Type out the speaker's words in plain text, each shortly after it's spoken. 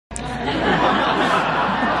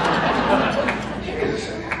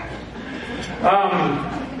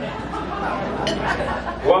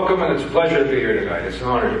welcome, and it's a pleasure to be here tonight. It's an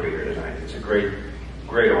honor to be here tonight. It's a great,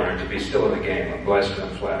 great honor to be still in the game. I'm blessed and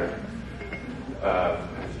I'm flattered.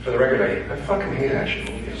 For the record, I fucking hate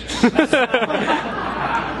action movies.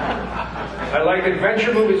 I like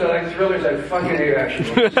adventure movies, I like thrillers, I fucking hate action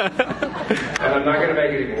movies. And I'm not going to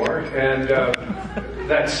make any more. And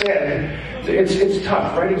that said, it's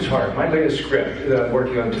tough. Writing's hard. My latest script that I'm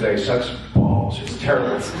working on today sucks balls. It's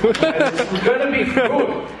terrible. And it's going to be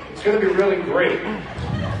good. It's going to be really great.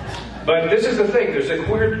 But this is the thing. There's a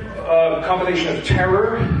weird combination of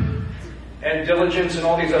terror and diligence and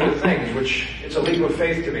all these other things, which it's a leap of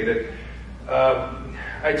faith to me that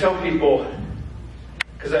I tell people,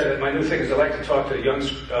 because my new thing is I like to talk to young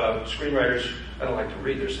screenwriters. I don't like to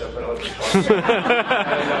read their stuff, but I like to talk to them.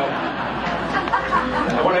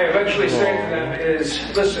 And what I eventually say to them is,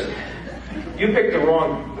 listen, you picked the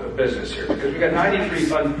wrong business here, because we got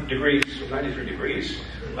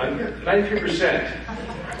 93%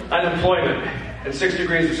 unemployment and 6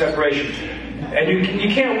 degrees of separation. And you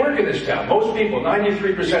can't work in this town. Most people,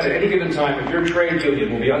 93% at any given time, if your trade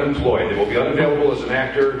union, will be unemployed. They will be unavailable as an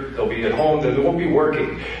actor. They'll be at home. They won't be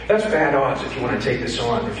working. That's bad odds if you want to take this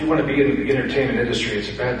on. If you want to be in the entertainment industry, it's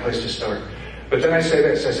a bad place to start. But then I say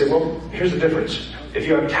this. I say, well, here's the difference. If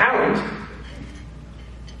you have talent,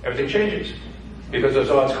 everything changes. Because those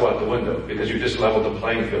odds go out the window, because you just leveled the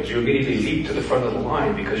playing field. You immediately leap to the front of the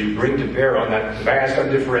line because you bring to bear on that vast,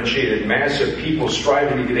 undifferentiated mass of people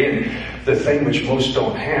striving to get in the thing which most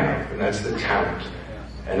don't have, and that's the talent.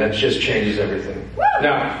 And that just changes everything.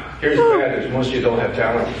 Now, here's the bad news. Most of you don't have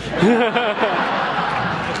talent.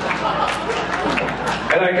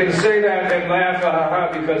 And I can say that and laugh,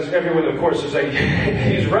 because everyone, of course, is like,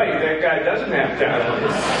 he's right, that guy doesn't have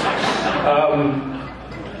talent.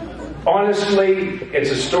 Honestly, it's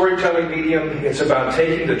a storytelling medium. It's about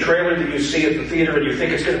taking the trailer that you see at the theater and you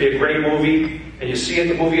think it's going to be a great movie, and you see it,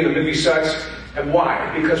 the movie, and the movie sucks. And why?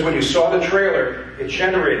 Because when you saw the trailer, it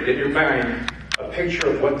generated in your mind a picture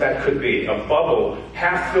of what that could be. A bubble,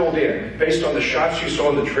 half filled in, based on the shots you saw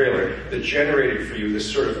in the trailer, that generated for you this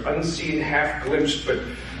sort of unseen, half-glimpsed, but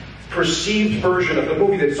perceived version of the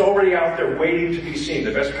movie that's already out there waiting to be seen,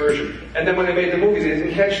 the best version. And then when they made the movie, they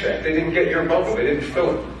didn't catch that. They didn't get your bubble. They didn't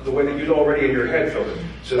fill it the way that you'd already in your head filled it.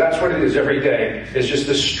 So that's what it is every day. It's just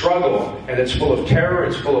this struggle, and it's full of terror,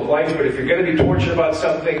 it's full of life. But if you're going to be tortured about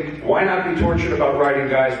something, why not be tortured about writing,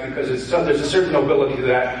 guys? Because there's a certain nobility to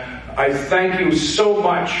that. I thank you so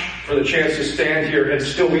much for the chance to stand here and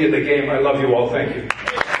still be in the game. I love you all. Thank you.